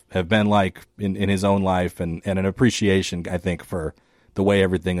 years have been like in his own life, and an appreciation, I think, for the way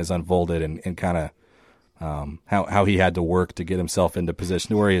everything has unfolded and kind of how he had to work to get himself into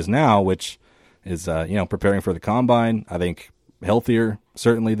position to where he is now, which is preparing for the combine. I think healthier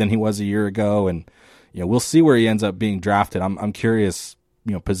certainly than he was a year ago, and we'll see where he ends up being drafted. I'm curious,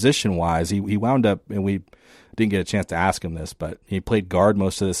 position wise. He wound up, and we didn't get a chance to ask him this, but he played guard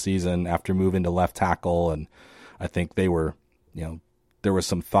most of the season after moving to left tackle, and I think there was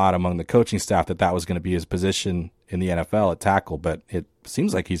some thought among the coaching staff that was going to be his position in the NFL at tackle, but it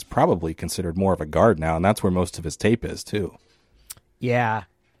seems like he's probably considered more of a guard now, and that's where most of his tape is too. Yeah.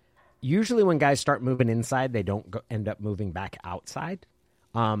 Usually when guys start moving inside, they don't end up moving back outside.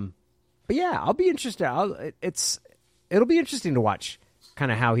 But yeah, I'll be interested. It'll be interesting to watch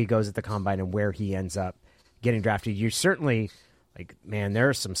kind of how he goes at the combine and where he ends up getting drafted. You certainly, there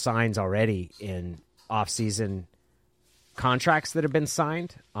are some signs already in off-season contracts that have been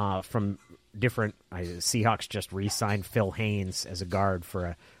signed from different. Seahawks just re-signed Phil Haynes as a guard for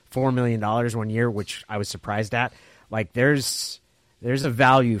a $4 million 1 year, which I was surprised at. There's a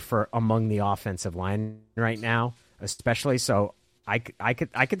value for among the offensive line right now, especially. So I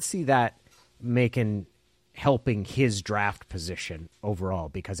could see that helping his draft position overall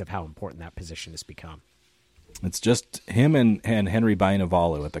because of how important that position has become. It's just him and Henry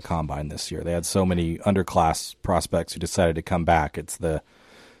Bainivalu at the combine this year. They had so many underclass prospects who decided to come back. It's the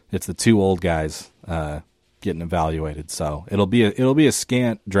two old guys getting evaluated. So it'll be a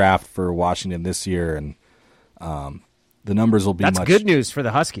scant draft for Washington this year, and the numbers will be. That's good news for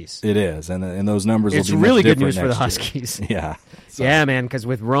the Huskies. It is, and those numbers will be really much good news different for the Huskies. Yeah, so. Yeah, man. Because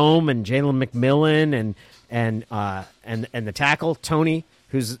with Rome and Jalen McMillan and the tackle Tony,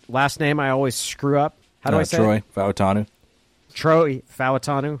 whose last name I always screw up. How do I say Troy it? Troy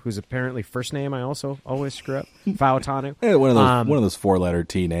Fautanu, whose apparently first name I also always screw up. Fautanu. Yeah, one of those 4-letter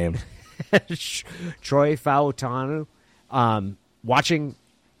T names. Troy Fautanu. Watching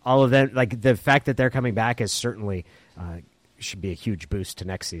all of them, the fact that they're coming back is certainly should be a huge boost to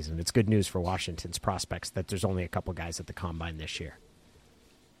next season. It's good news for Washington's prospects that there's only a couple guys at the combine this year.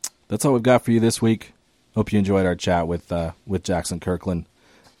 That's all we've got for you this week. Hope you enjoyed our chat with Jackson Kirkland,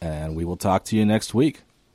 and we will talk to you next week.